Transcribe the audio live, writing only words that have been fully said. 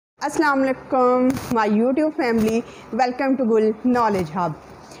Assalamu alaikum, my YouTube family. Welcome to Gul Knowledge Hub.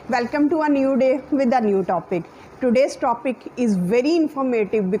 Welcome to a new day with a new topic. Today's topic is very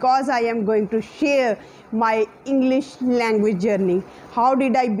informative because I am going to share my English language journey. How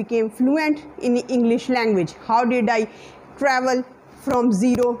did I become fluent in English language? How did I travel from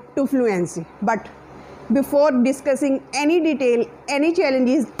zero to fluency? But before discussing any detail, any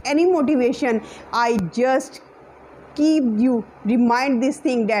challenges, any motivation, I just remind this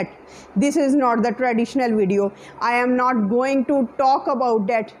thing that this is not the traditional video. I am not going to talk about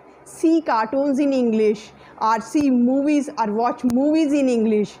that see cartoons in English or see movies or watch movies in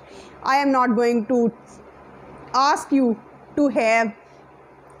English. I am not going to ask you to have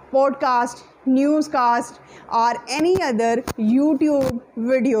podcast, newscast or any other YouTube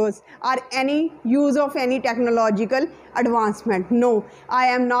videos or any use of any technological advancement. No, I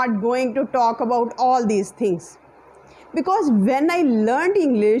am not going to talk about all these things. Because when I learned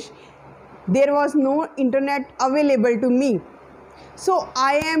English, there was no internet available to me. So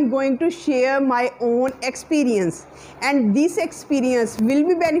I am going to share my own experience, and this experience will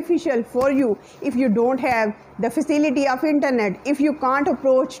be beneficial for you if you don't have the facility of internet, if you can't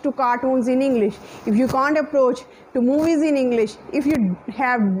approach to cartoons in English, if you can't approach to movies in English, if you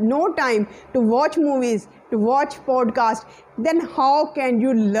have no time to watch movies, to watch podcasts, then how can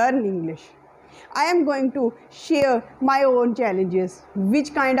you learn English? I am going to share my own challenges,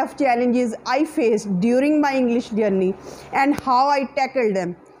 which kind of challenges I faced during my English journey and how I tackled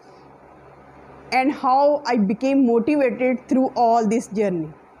them and how I became motivated through all this journey.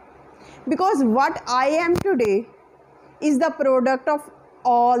 Because what I am today is the product of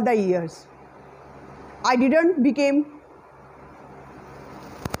all the years. I didn't become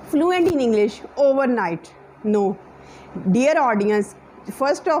fluent in English overnight. No, dear audience,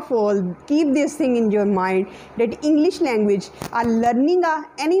 first of all, keep this thing in your mind that English language or learning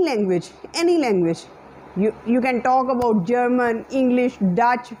any language. You can talk about German, English,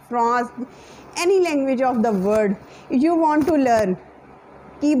 Dutch, France, any language of the world. If you want to learn,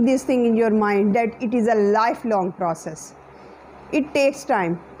 keep this thing in your mind that it is a lifelong process. It takes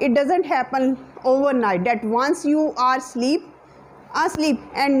time. It doesn't happen overnight that once you are asleep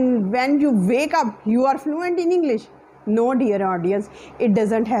and when you wake up, you are fluent in English. No, dear audience, it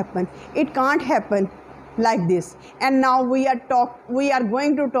doesn't happen. It can't happen like this. And now we are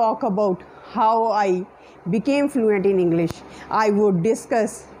going to talk about how I became fluent in English. I would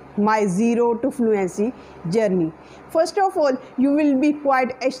discuss my zero to fluency journey. First of all, you will be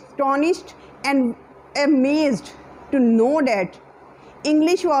quite astonished and amazed to know that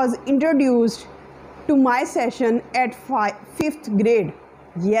English was introduced to my session at 5th grade.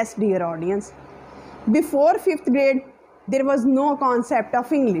 Yes, dear audience. Before 5th grade, there was no concept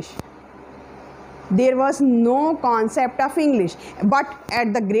of English. There was no concept of English. But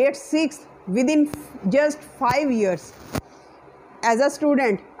at the grade 6th, within just 5 years, as a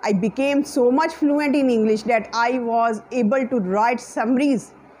student, I became so much fluent in English that I was able to write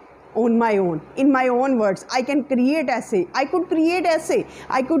summaries on my own, in my own words. I can create essay. I could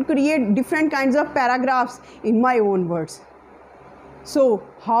create different kinds of paragraphs in my own words. So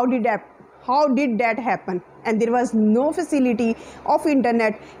how did that happen? And there was no facility of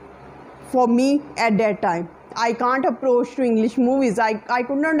internet for me at that time. I can't approach to English movies. I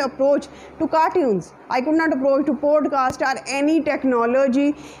could not approach to cartoons. I could not approach to podcast or any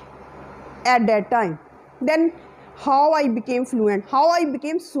technology at that time. Then how I became fluent? How I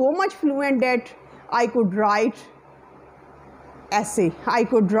became so much fluent that I could write essay, I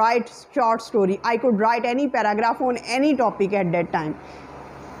could write short story, I could write any paragraph on any topic at that time.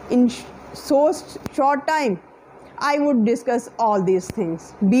 In so short time, I would discuss all these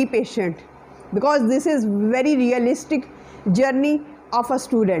things. Be patient, because this is very realistic journey of a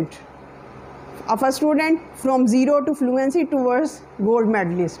student from zero to fluency towards gold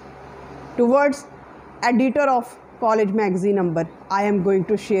medalist, towards editor of college magazine number. I am going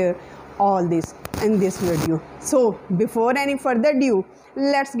to share all this in this video. So before any further ado,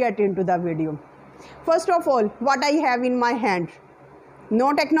 let's get into the video. First of all, what I have in my hand: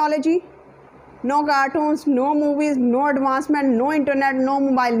 no technology, no cartoons, no movies, no advancement, no internet, no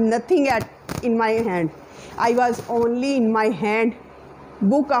mobile, nothing in my hand. I was only in my hand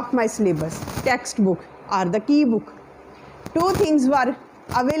book of my syllabus, textbook or the key book. Two things were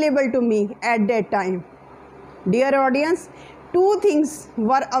available to me at that time. Dear audience, two things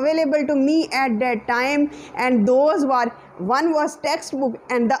were available to me at that time, and those were, one was textbook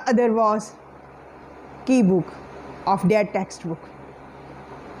and the other was key book of that textbook.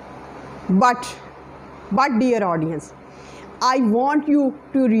 But dear audience, I want you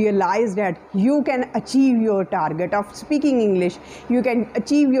to realize that you can achieve your target of speaking English. You can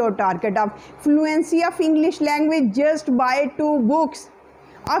achieve your target of fluency of English language just by 2 books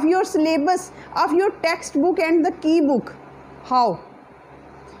of your syllabus, of your textbook and the key book. How?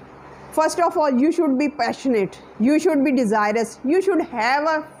 First of all, you should be passionate. You should be desirous. You should have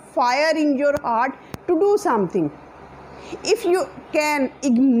a fire in your heart to do something. If you can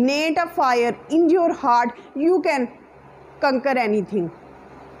ignite a fire in your heart, you can conquer anything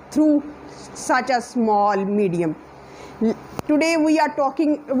through such a small medium. Today we are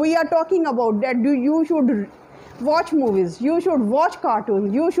talking about that you should watch movies, you should watch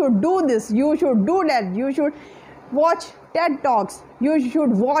cartoons, you should do this, you should do that, you should watch TED Talks, you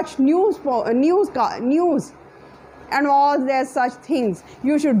should watch news and all their such things.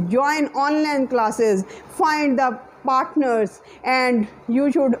 You should join online classes, find the partners, and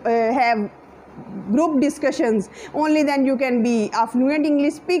you should have group discussions. Only then you can be a fluent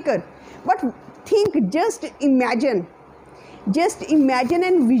English speaker. But just imagine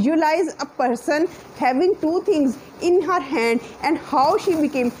and visualize a person having 2 things in her hand, and how she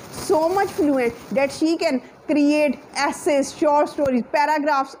became so much fluent that she can create essays, short stories,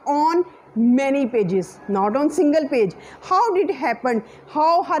 paragraphs on many pages, not on single page. How did it happen?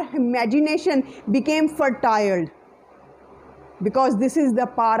 How her imagination became fertile? Because this is the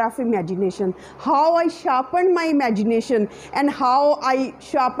power of imagination. How I sharpened my imagination, and how I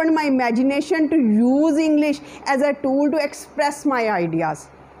sharpened my imagination to use English as a tool to express my ideas.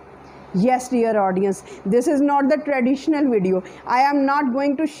 Yes, dear audience, this is not the traditional video. I am not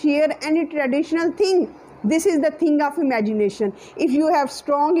going to share any traditional thing. This is the thing of imagination. If you have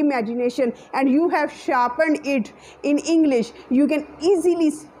strong imagination and you have sharpened it in English, you can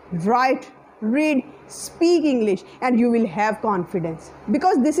easily write, read, speak English, and you will have confidence,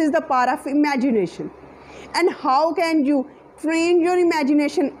 because this is the power of imagination. And how can you train your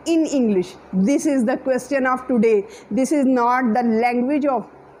imagination in English? This is the question of today. This is not the language of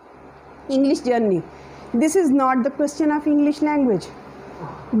English journey. This is not the question of English language.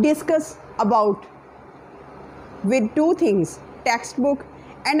 Discuss about with 2 things, textbook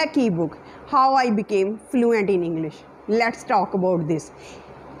and a key book, how I became fluent in English. Let's talk about this.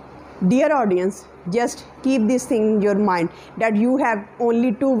 Dear audience, just keep this thing in your mind that you have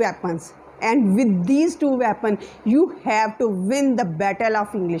only 2 weapons, and with these 2 weapons you have to win the battle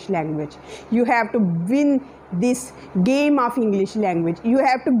of English language. You have to win this game of English language. You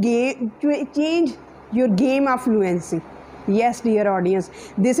have to change your game of fluency. Yes, dear audience,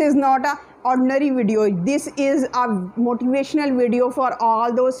 this is not a ordinary video. This is a motivational video for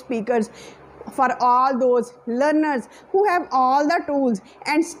all those speakers, for all those learners who have all the tools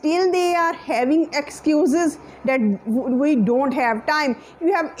and still they are having excuses that we don't have time.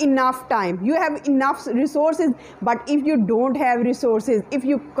 You have enough time, you have enough resources, but if you don't have resources, if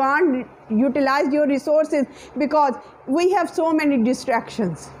you can't utilize your resources, because we have so many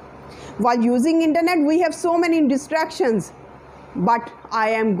distractions while using internet, we have so many distractions. But I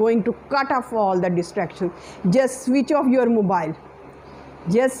am going to cut off all the distractions. Just switch off your mobile.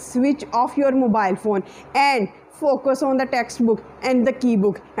 Just switch off your mobile phone and focus on the textbook and the key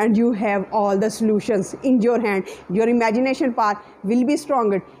book, and you have all the solutions in your hand. Your imagination power will be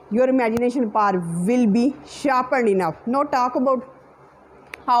stronger. Your imagination power will be sharpened enough. Now talk about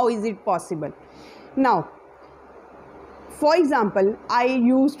how is it possible. Now, for example, I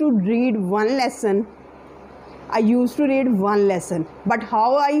used to read one lesson, but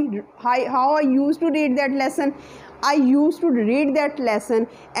how I used to read that lesson? I used to read that lesson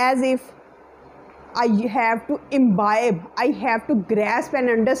as if I have to imbibe, I have to grasp and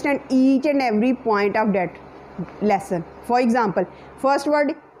understand each and every point of that lesson. For example, first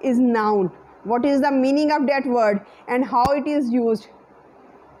word is noun. What is the meaning of that word and how it is used?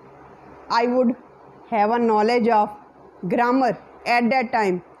 I would have a knowledge of grammar at that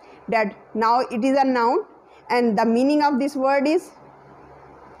time, that now it is a noun and the meaning of this word is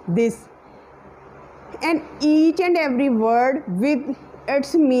this, and each and every word with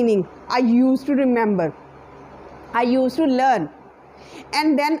its meaning I used to remember, I used to learn,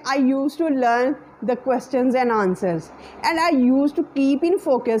 and then I used to learn the questions and answers, and I used to keep in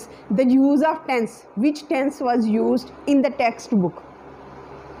focus the use of tense, which tense was used in the textbook.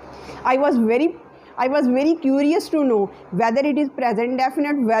 I was very curious to know whether it is present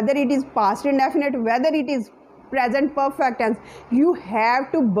definite, whether it is past indefinite, whether it is present perfect tense. You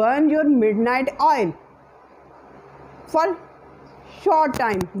have to burn your midnight oil for short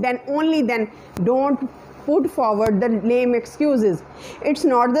time, then only then don't put forward the lame excuses. It's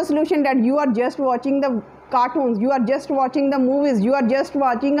not the solution that you are just watching the cartoons, you are just watching the movies, you are just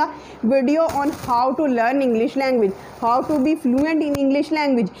watching a video on how to learn English language, how to be fluent in English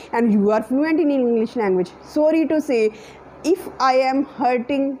language, and you are fluent in English language. Sorry to say, if I am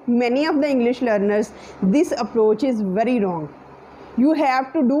hurting many of the English learners, this approach is very wrong. You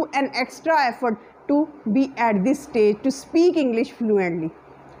have to do an extra effort to be at this stage to speak English fluently.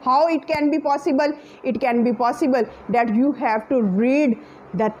 How it can be possible? It can be possible that you have to read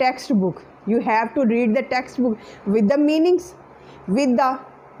the textbook. You have to read the textbook with the meanings, with the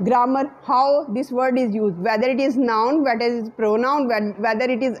grammar, how this word is used, whether it is noun, whether it is pronoun, whether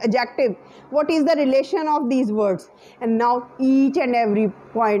it is adjective, what is the relation of these words. And now each and every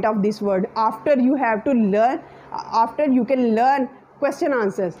point of this word, after you have to learn, after you can learn question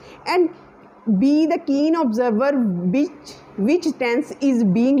answers and be the keen observer which tense is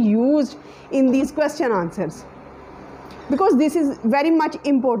being used in these question answers, because this is very much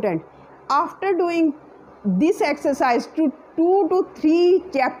important. After doing this exercise to 2 to 3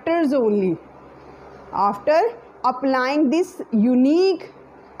 chapters only, after applying this unique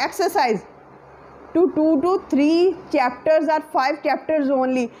exercise to 2 to 3 chapters or 5 chapters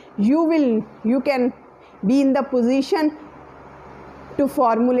only, you can be in the position to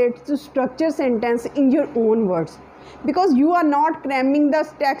formulate, to structure sentence in your own words, because you are not cramming the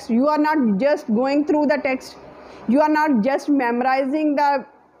text, you are not just going through the text, you are not just memorizing the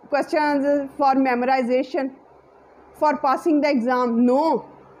questions for memorization for passing the exam. No,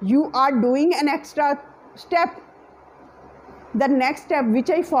 you are doing an extra step. The next step which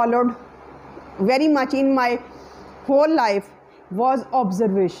I followed very much in my whole life was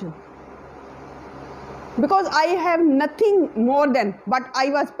observation, because I have nothing more than, but I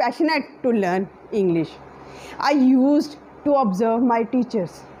was passionate to learn English. I used to observe my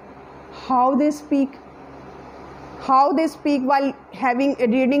teachers, how they speak while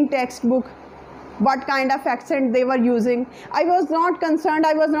reading textbook, what kind of accent they were using. I was not concerned,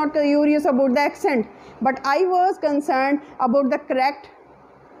 I was not curious about the accent, but I was concerned about the correct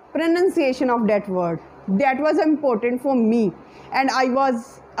pronunciation of that word. That was important for me, and I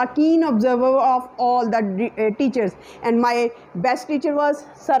was a keen observer of all the teachers, and my best teacher was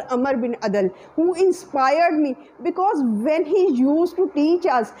Sir Amar bin Adal, who inspired me, because when he used to teach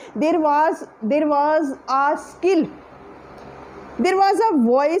us, there was a skill, there was a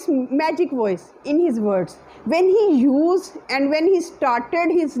voice, magic voice in his words. When he used and when he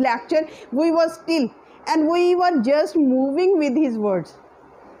started his lecture, we were still and we were just moving with his words,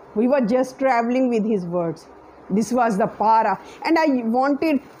 we were just traveling with his words. This was the para, and I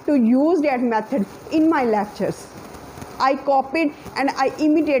wanted to use that method in my lectures. I copied and I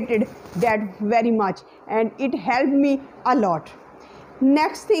imitated that very much, and it helped me a lot.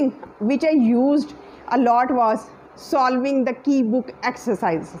 Next thing which I used a lot was solving the key book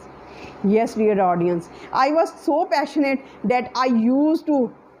exercises. Yes, dear audience, I was so passionate that I used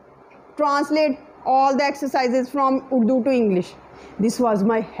to translate all the exercises from Urdu to English. This was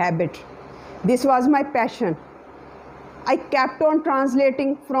my habit. This was my passion. I kept on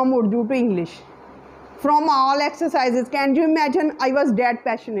translating from Urdu to English, from all exercises. Can you imagine? I was that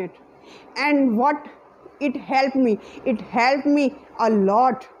passionate. And what it helped me? It helped me a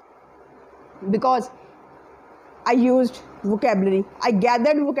lot, because I used vocabulary. I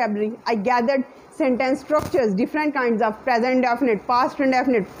gathered vocabulary. I gathered sentence structures, different kinds of present indefinite, past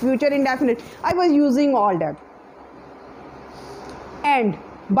indefinite, future indefinite. I was using all that. And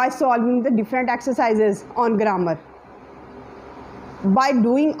by solving the different exercises on grammar, by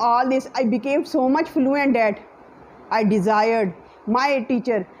doing all this, I became so much fluent that I desired, my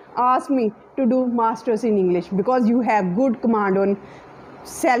teacher asked me to do masters in English, because you have good command on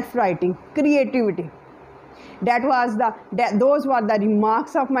self-writing, creativity. Those were the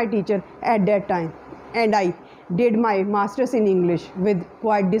remarks of my teacher at that time, and I did my masters in English with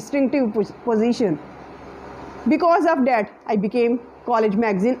quite distinctive position. Because of that, I became college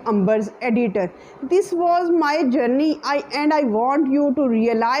magazine Amber's editor. This was my journey, and I want you to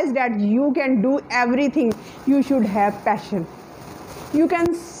realize that you can do everything. You should have passion. You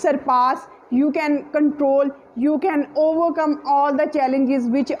can surpass, you can control, you can overcome all the challenges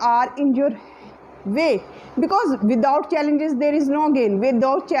which are in your way, because without challenges there is no gain,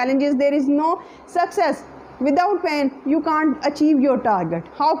 without challenges there is no success. Without pen, you can't achieve your target.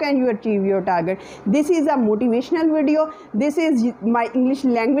 How can you achieve your target? This is a motivational video. This is my English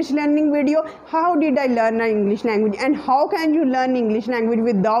language learning video. How did I learn an English language, and how can you learn English language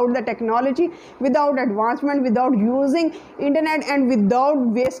without the technology, without advancement, without using internet, and without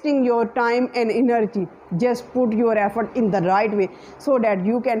wasting your time and energy? Just put your effort in the right way so that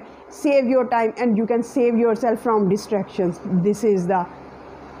you can save your time and you can save yourself from distractions. This is the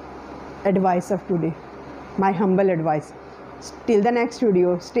advice of today, my humble advice. Till the next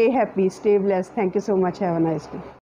video, stay happy, stay blessed. Thank you so much. Have a nice day.